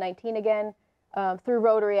 2019 again, through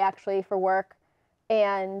Rotary actually for work,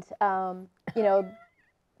 and you know,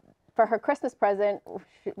 for her Christmas present,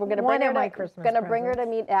 we're going to bring her to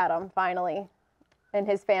meet Adam finally, and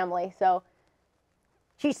his family. So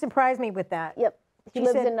She surprised me with that. yep, he She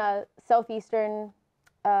lives said- in southeastern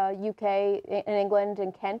UK in England,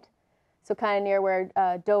 in Kent. So kind of near where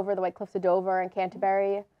Dover, the White Cliffs of Dover and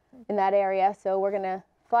Canterbury, in that area. So we're going to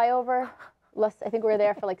fly over. I think we're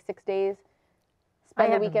there for like 6 days. Spend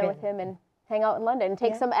the haven't weekend with been. him and hang out in London. And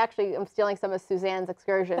take some, actually, I'm stealing some of Suzanne's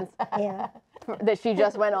excursions Yeah. that she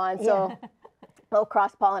just went on. So we'll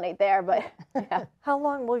cross-pollinate there. But yeah. How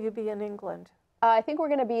long will you be in England? I think we're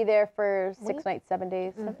going to be there for 6 nights, 7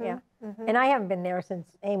 days. Yeah. And I haven't been there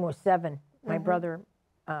since Amy was 7. My brother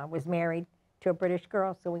was married to a British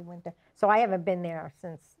girl, so we went there. So I haven't been there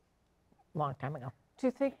since a long time ago. Do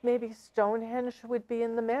you think maybe Stonehenge would be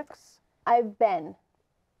in the mix? I've been.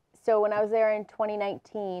 So when I was there in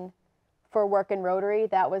 2019 for work in Rotary,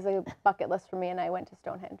 that was a bucket list for me, and I went to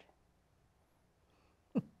Stonehenge.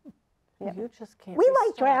 You just can't. We be like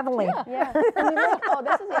stopped. traveling. Yeah. And we like, oh,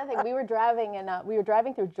 this is the other thing. We were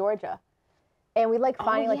driving through Georgia, and we like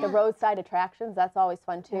finding like the roadside attractions. That's always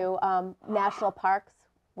fun too. National parks.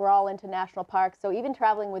 We're all into national parks. So even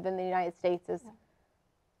traveling within the United States is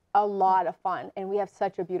a lot of fun, and we have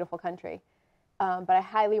such a beautiful country. But I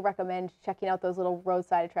highly recommend checking out those little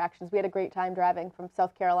roadside attractions. We had a great time driving from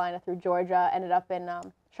South Carolina through Georgia. Ended up in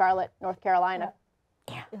Charlotte, North Carolina.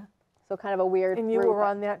 Yeah. So kind of a weird. And you route, were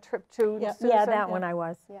on that trip too, Yeah. Susan? Yeah, that one I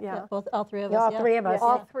was. Yeah. All three of Yeah, us. all three of us.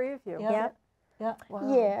 All three of you. Yeah. Yeah.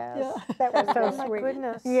 Wow. Yes, that was so Oh my sweet.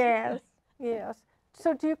 goodness. Yes. Yes.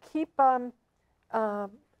 So do you keep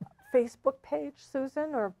Facebook page,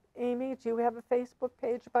 Susan or Amy? Do you have a Facebook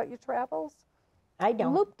page about your travels? I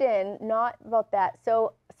don't. Looped in, not about that.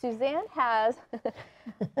 So Suzanne has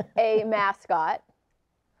a mascot,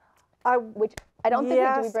 which I don't think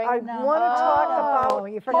we do. We bring. I want to talk about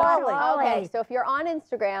you forgot Holly. Holly. Okay, so if you're on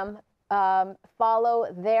Instagram, follow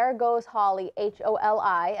There Goes Holly,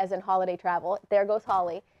 HOLI, as in holiday travel. There Goes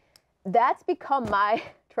Holly. That's become my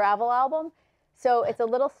travel album. So it's a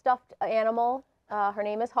little stuffed animal. Her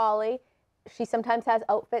name is Holly. She sometimes has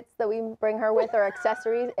outfits that we bring her with or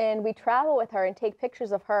accessories, and we travel with her and take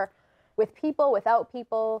pictures of her with people, without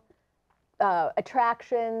people,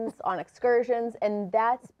 attractions, on excursions, and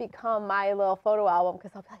that's become my little photo album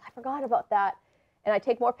because I'll be like, I forgot about that. And I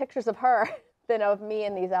take more pictures of her than of me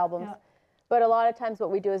in these albums. Yeah. But a lot of times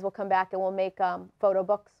what we do is we'll come back and we'll make photo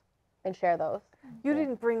books and share those. You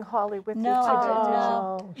didn't bring Holly with you No, today,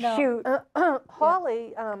 I did did not. No. Shoot.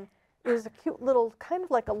 Holly is a cute little, kind of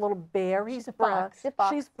like a little bear. He's a brown. fox. She's a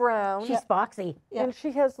fox. She's brown. She's foxy. Yeah. And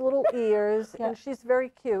she has little ears, Yeah. and she's very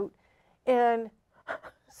cute. And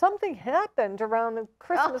something happened around the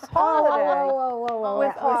Christmas holiday Whoa.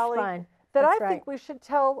 with That was Holly fun. that That's I think we should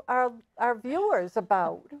tell our viewers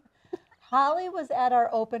about. Holly was at our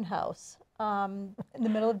open house in the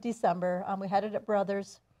middle of December. We had it at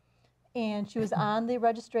Brothers, and she was on the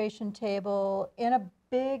registration table in a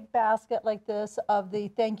big basket like this of the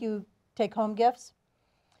thank you take-home gifts.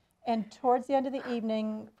 And towards the end of the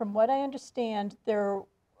evening, from what I understand, there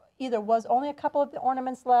either was only a couple of the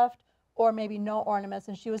ornaments left or maybe no ornaments,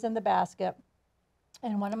 and she was in the basket.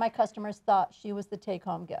 And one of my customers thought she was the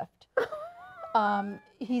take-home gift.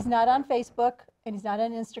 He's not on Facebook, and he's not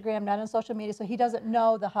on Instagram, not on social media, so he doesn't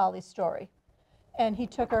know the Holly story. And he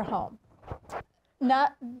took her home.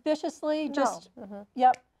 Not viciously, just,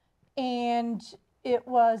 yep. And that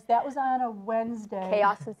was on a Wednesday.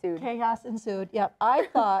 Chaos ensued. Chaos ensued, yep. I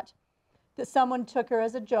thought that someone took her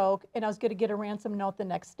as a joke, and I was going to get a ransom note the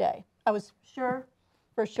next day. I was sure,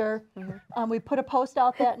 for sure. We put a post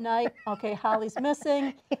out that night. Okay, Holly's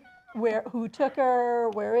missing. Who took her?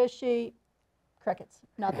 Where is she? Crickets,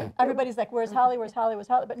 nothing. Everybody's like, where's Holly, where's Holly, where's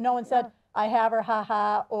Holly? But no one said, I have her,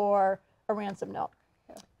 ha-ha, or a ransom note.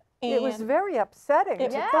 It was And very upsetting. It-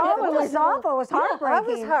 to Yeah. think Oh, that it was awful. It was I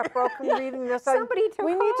heartbreaking. was heartbroken reading this. Somebody took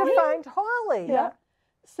We need to Holly. find Holly. Yeah.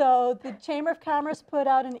 So the Chamber of Commerce put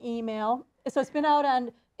out an email. So it's been out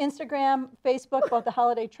on Instagram, Facebook, both the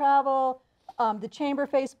holiday travel, the Chamber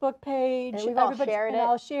Facebook page. And we've all everybody's- shared and it.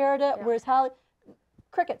 all shared it. Yeah. Where's Holly?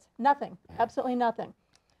 Crickets, nothing, absolutely nothing.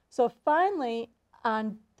 So finally,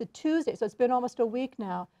 on the Tuesday, so it's been almost a week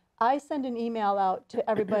now, I send an email out to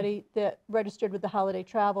everybody that registered with the Holiday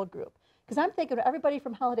Travel Group. Because I'm thinking everybody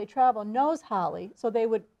from Holiday Travel knows Holly, so they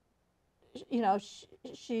would,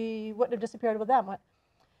 she wouldn't have disappeared with them.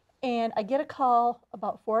 And I get a call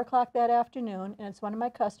about 4 o'clock that afternoon, and it's one of my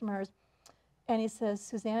customers, and he says,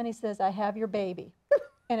 Suzanne, he says, I have your baby.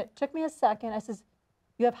 And it took me a second. I says,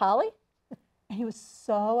 you have Holly? And he was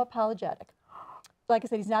so apologetic. Like I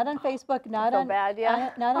said, he's not on Facebook, not So on bad,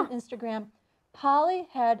 yeah. not on Instagram. Holly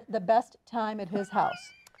had the best time at his house.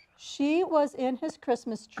 She was in his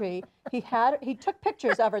Christmas tree. He took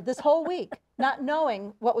pictures of her this whole week, not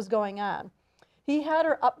knowing what was going on. He had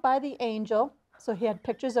her up by the angel, so he had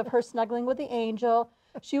pictures of her snuggling with the angel.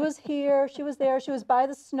 She was here, she was there, she was by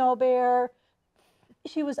the snow bear.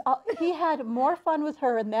 He had more fun with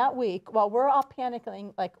her in that week while we're all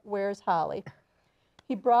panicking, like, where's Holly?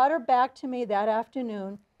 He brought her back to me that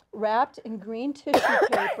afternoon, wrapped in green tissue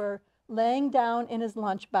paper, laying down in his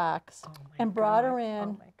lunchbox, and brought her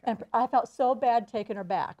in. And I felt so bad taking her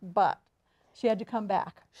back, but she had to come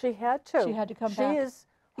back. She had to. She had to come She back. is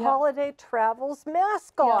Yeah. Holiday Travel's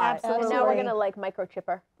mascot. absolutely. And now we're gonna like microchip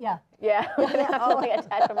her. Yeah. Yeah, we're gonna have to like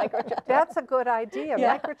attach a microchip. That's a good idea.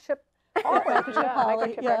 Yeah. Microchip. Microchip Holly,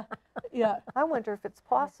 microchip yeah, her. yeah. I wonder if it's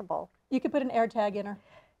possible. You could put an air tag in her.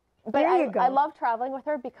 But There you go. I love traveling with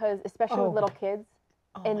her because, especially Oh. with little kids,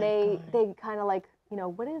 and they kind of like you know,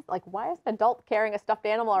 why is an adult carrying a stuffed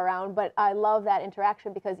animal around? But I love that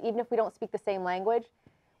interaction because even if we don't speak the same language,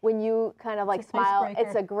 when you kind of like It's a smile, icebreaker.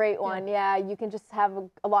 it's a great one. Yeah, you can just have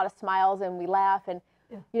a lot of smiles and we laugh and,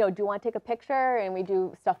 you know, do you want to take a picture? And we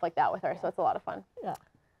do stuff like that with her. So it's a lot of fun. Yeah.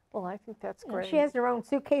 Well, I think that's great. She has her own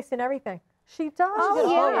suitcase and everything. She does.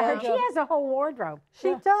 Oh, yeah. She has a whole wardrobe. She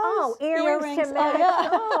does. Oh, earrings to Earrings. match.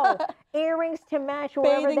 Oh, yeah. Earrings to match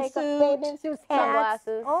wherever Bathing they go. suit. Bathing suits, hats,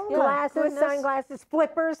 Sunglasses. Oh, my glasses, goodness. sunglasses,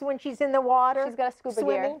 flippers when she's in the water. She's got a scuba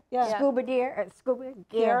swimming. gear. Yeah. Scuba gear. Scuba Yeah.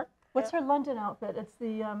 gear. What's her London outfit? It's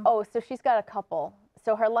the Oh, so she's got a couple.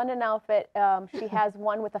 So her London outfit, she has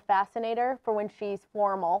one with a fascinator for when she's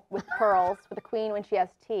formal with pearls for the queen when she has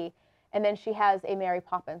tea. And then she has a Mary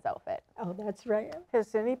Poppins outfit. Oh, that's right.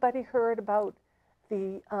 Has anybody heard about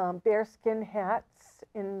the bearskin hats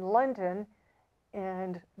in London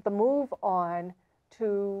and the move on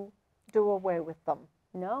to do away with them?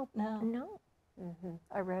 No. No.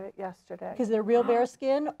 I read it yesterday. because they're real bear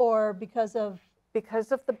skin or because of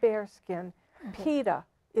Because of the bearskin, PETA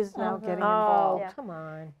is now getting Oh, involved. Yeah. come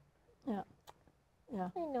on. yeah.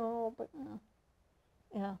 I know, but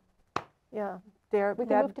Yeah. Yeah, We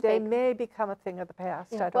can move to they fake. may become a thing of the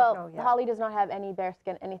past. I don't Well, know yet. Holly does not have any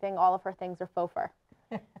bearskin anything. All of her things are faux fur.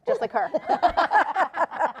 Just like her.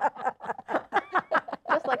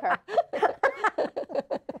 Just like her.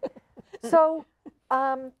 So,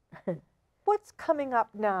 what's coming up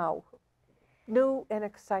now? New and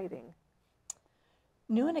exciting.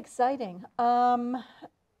 New and exciting.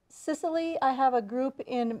 Sicily, I have a group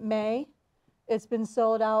in May. It's been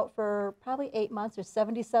sold out for probably 8 months. There's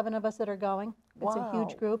 77 of us that are going. It's a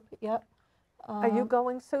huge Wow. group. Yep. Are you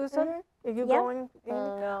going, Susan? Are you Yeah. going? Amy?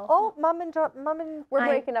 No. Oh, mom and We're I-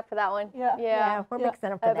 breaking up for that one. Yeah. Yeah. we're Yeah.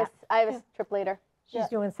 mixing up for that. I have a trip later. She's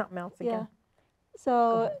doing something else Yeah. again.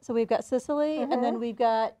 So we've got Sicily, and then we've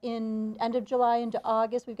got in end of July into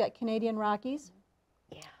August, we've got Canadian Rockies.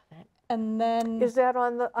 Yeah. And then Is that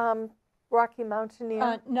on the Rocky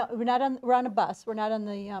Mountaineer? no, we're on a bus. We're not on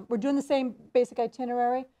the we're doing the same basic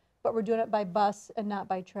itinerary, but we're doing it by bus and not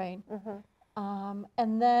by train.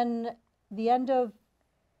 And then the end of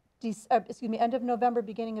end of November,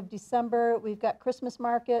 beginning of December, we've got Christmas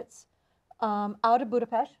markets out of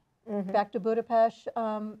Budapest, back to Budapest,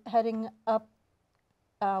 heading up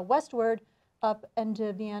westward up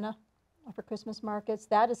into Vienna for Christmas markets.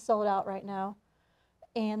 That is sold out right now.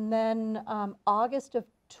 And then August of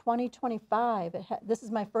 2025, this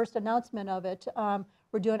is my first announcement of it.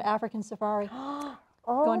 We're doing African safari.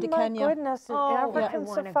 Oh going to my Kenya. goodness, an I African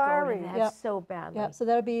want to safari. go to that Yep. so badly. Yeah, so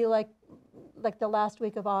that'll be like the last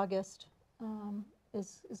week of August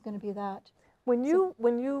is going to be that. When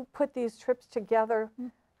you put these trips together,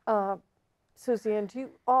 Suzanne, do you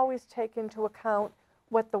always take into account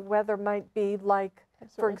what the weather might be like, for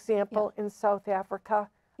Absolutely. example, in South Africa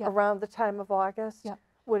Yeah. around the time of August? Yeah.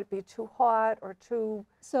 Would it be too hot or too?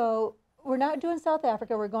 So we're not doing South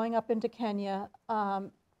Africa. We're going up into Kenya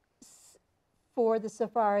for the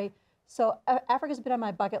safari. So Africa's been on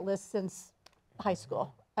my bucket list since high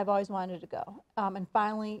school. I've always wanted to go, and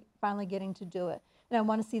finally getting to do it. And I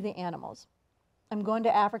want to see the animals. I'm going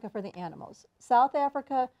to Africa for the animals. South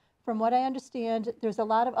Africa, from what I understand, there's a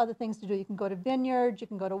lot of other things to do. You can go to vineyards, you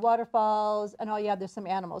can go to waterfalls, and oh yeah, there's some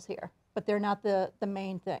animals here, but they're not the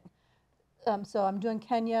main thing. So I'm doing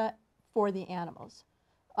Kenya for the animals.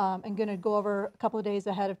 I'm going to go over a couple of days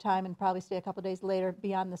ahead of time and probably stay a couple of days later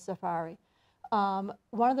beyond the safari.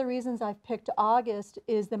 One of the reasons I've picked August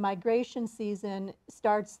is the migration season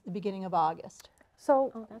starts the beginning of August.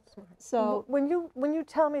 So Oh, that's smart. So when you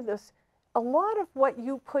tell me this, a lot of what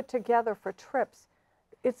you put together for trips,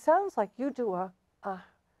 it sounds like you do an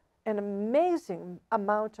amazing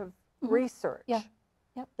amount of research. yeah,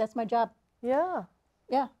 yep, that's my job. Yeah.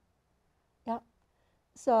 Yeah, yeah.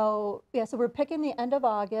 So yeah, so we're picking the end of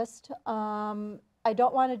August. I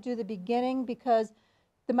don't want to do the beginning because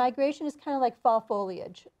the migration is kind of like fall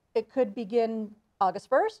foliage. It could begin August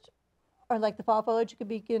 1st, or like the fall foliage could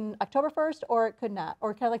begin October 1st, or it could not,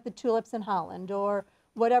 or kind of like the tulips in Holland, or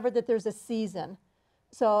whatever, that there's a season.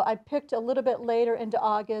 So I picked a little bit later into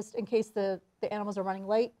August in case the animals are running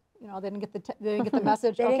late. You know, they didn't get the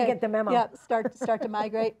message. They didn't Okay, get the memo. Yeah, start to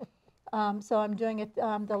migrate. So I'm doing it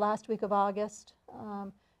the last week of August.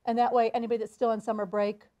 And that way, anybody that's still on summer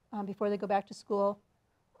break before they go back to school,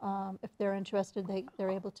 if they're interested,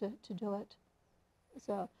 they're able to do it.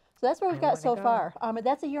 So that's what we've got so far.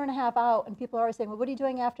 That's a year and a half out, and people are always saying, well, what are you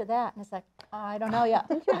doing after that? And it's like, I don't know yet.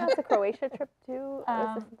 Didn't you announce a Croatia trip too? Or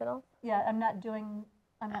was there something else? Yeah, I'm not doing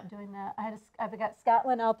I'm not doing that. I've got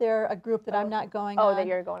Scotland out there, a group that I'm not going on. Oh, that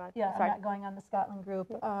you're going on. Yeah, Sorry. I'm not going on the Scotland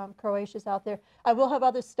group. Croatia's out there. I will have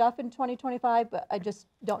other stuff in 2025, but I just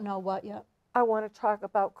don't know what yet. I want to talk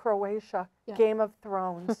about Croatia, Yeah. Game of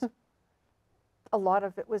Thrones. A lot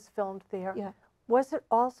of it was filmed there. Yeah. Was it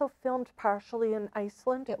also filmed partially in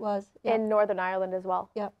Iceland? It was. Yeah. In Northern Ireland as well.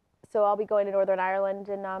 Yep. So I'll be going to Northern Ireland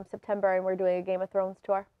in September, and we're doing a Game of Thrones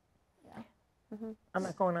tour. I'm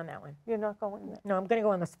not going on that one. You're not going there. No, I'm going to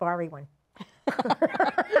go on the safari one.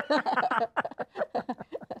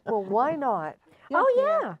 Well, why not?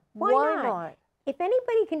 Oh, yeah. Why not? not? If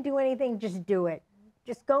anybody can do anything, just do it.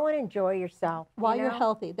 Just go and enjoy yourself. While you you're know?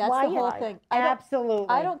 healthy. That's While the you're- whole thing. Absolutely.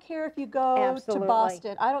 I don't care if you go Absolutely. to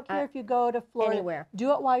Boston. I don't care if you go to Florida. Anywhere.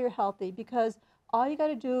 Do it while you're healthy, because all you got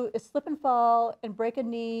to do is slip and fall and break a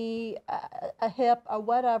knee, a hip, or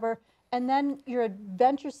whatever, and then your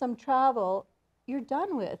adventuresome travel, you're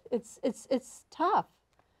done with. It's tough.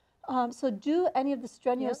 So do any of the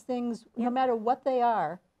strenuous things, no matter what they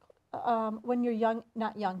are, when you're young,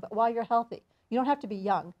 not young, but while you're healthy. You don't have to be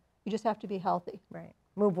young. You just have to be healthy. Right.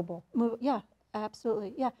 Movable. Yeah,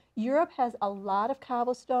 absolutely. Yeah. Europe has a lot of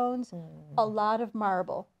cobblestones, a lot of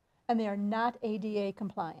marble, and they are not ADA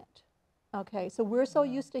compliant. Okay, so we're so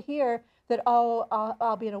used to here that, oh,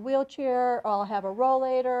 I'll be in a wheelchair, or I'll have a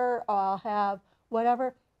rollator, or I'll have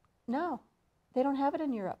whatever. No, they don't have it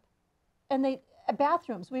in Europe. And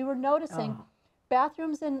bathrooms, we were noticing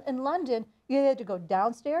bathrooms in London, you had to go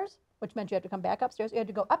downstairs, which meant you had to come back upstairs. You had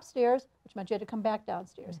to go upstairs, which meant you had to come back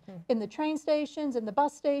downstairs. In the train stations, in the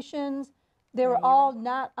bus stations, they were all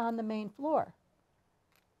not on the main floor.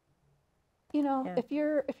 You know, if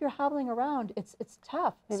you're hobbling around, it's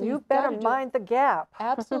tough. And So you you've gotta better do it. mind the gap.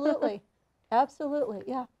 Absolutely, absolutely,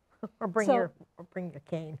 yeah, Or bring So- your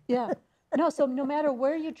cane. yeah. No, so no matter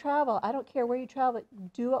where you travel, I don't care where you travel,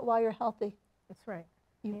 do it while you're healthy. That's right.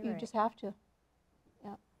 You You're right. just have to.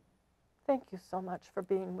 Thank you so much for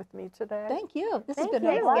being with me today. Thank you. This Thank has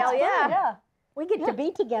been you. a lot of Gail, fun. yeah. Yeah, We get to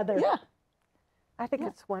be together. yeah. I think Yeah.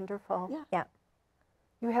 it's wonderful. Yeah. Yeah.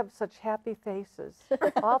 You have such happy faces,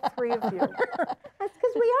 all three of you. That's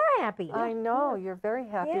because we are happy. I know, you're very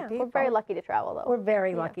happy Yeah. people. We're very lucky to travel, though. We're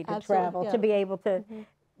very lucky to absolutely, travel, yeah. to be able to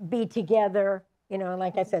be together. You know,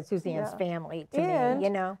 like I said, Suzanne's Yeah. family to And- me,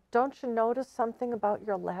 you know. Don't you notice something about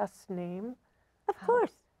your last name? Of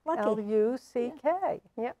course. Lucky. L-U-C-K.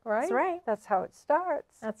 Yep. Right? That's right. That's how it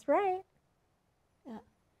starts. That's right.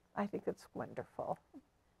 I think it's wonderful.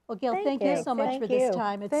 Well, Gail, Thank thank you you. so much Thank for this you.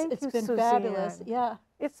 time. Thank It's you, been fabulous. Suzanne. Yeah.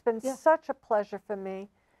 It's been Yeah. such a pleasure for me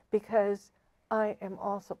because I am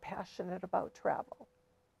also passionate about travel.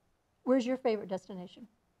 Where's your favorite destination?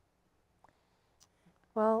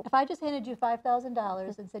 Well, If I just handed you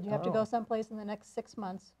 $5,000 and said you have to Oh. go someplace in the next 6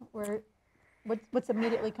 months, what's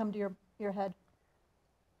immediately come to your head?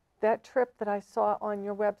 that trip that I saw on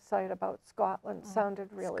your website about Scotland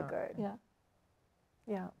sounded really Scotland. good. Yeah,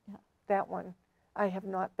 Yeah. Yeah. That one. I have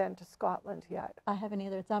not been to Scotland yet. I haven't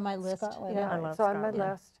either. It's on my list. Scotland, Yeah. I love It's on my Scotland.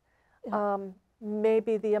 list. Yeah.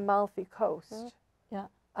 Maybe the Amalfi Coast. Yeah.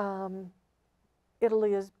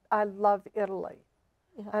 Italy is, I love Italy.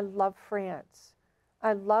 Yeah. I love France.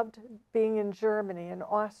 I loved being in Germany and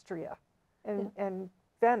Austria and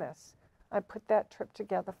Venice. I put that trip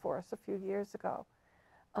together for us a few years ago.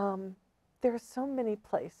 There are so many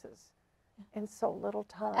places in so little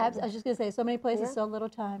time. I was just going to say, so many places, Yeah. so little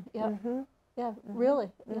time. Yeah, Mhm. yeah,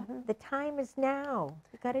 really. Yeah. The time is now.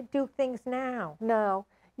 You got to do things now. Now,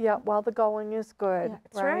 yeah, while the going is good, Yeah.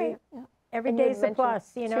 That's right? right. Yeah. Every And you day's had a mentioned,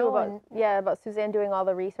 plus, you too, know. about Suzanne doing all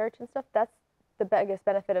the research and stuff. That's the biggest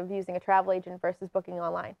benefit of using a travel agent versus booking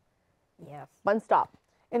online. Yes. One stop.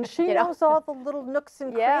 And she You know? knows all the little nooks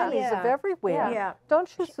and Yeah. crannies of Yeah. everywhere. Yeah.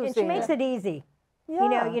 Don't you, Suzanne? And she makes it easy. Yeah. You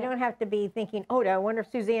know, you don't have to be thinking, oh, I wonder if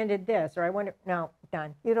Suzanne did this, or I wonder, no,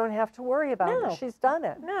 done. You don't have to worry about No. it. She's done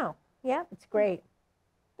it. No. Yeah, it's great.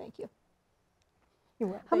 Thank you. How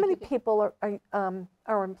Thank many you, Gail. people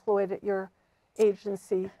are employed at your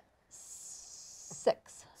agency?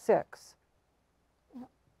 6. 6.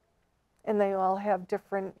 And they all have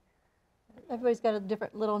different. Everybody's got a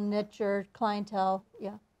different little niche or clientele.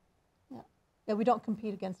 Yeah, yeah, yeah. We don't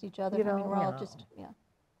compete against each other. You I mean, we're all No. just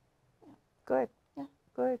Good. Yeah.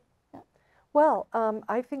 Good. Yeah. Well,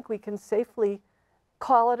 I think we can safely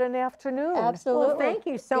call it an afternoon. Absolutely. Well, thank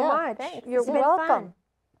you so Yeah. much. Thanks. You're It's been welcome. fun.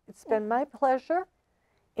 It's been my pleasure,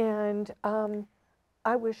 and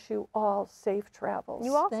I wish you all safe travels.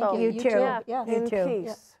 You also. Thank you. You too. Yeah. Yeah. in You too.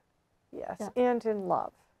 peace. Yes, Yeah. and in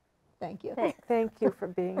love. Thank you. Thanks. Thank you for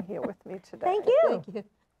being here with me today. Thank you. Thank you.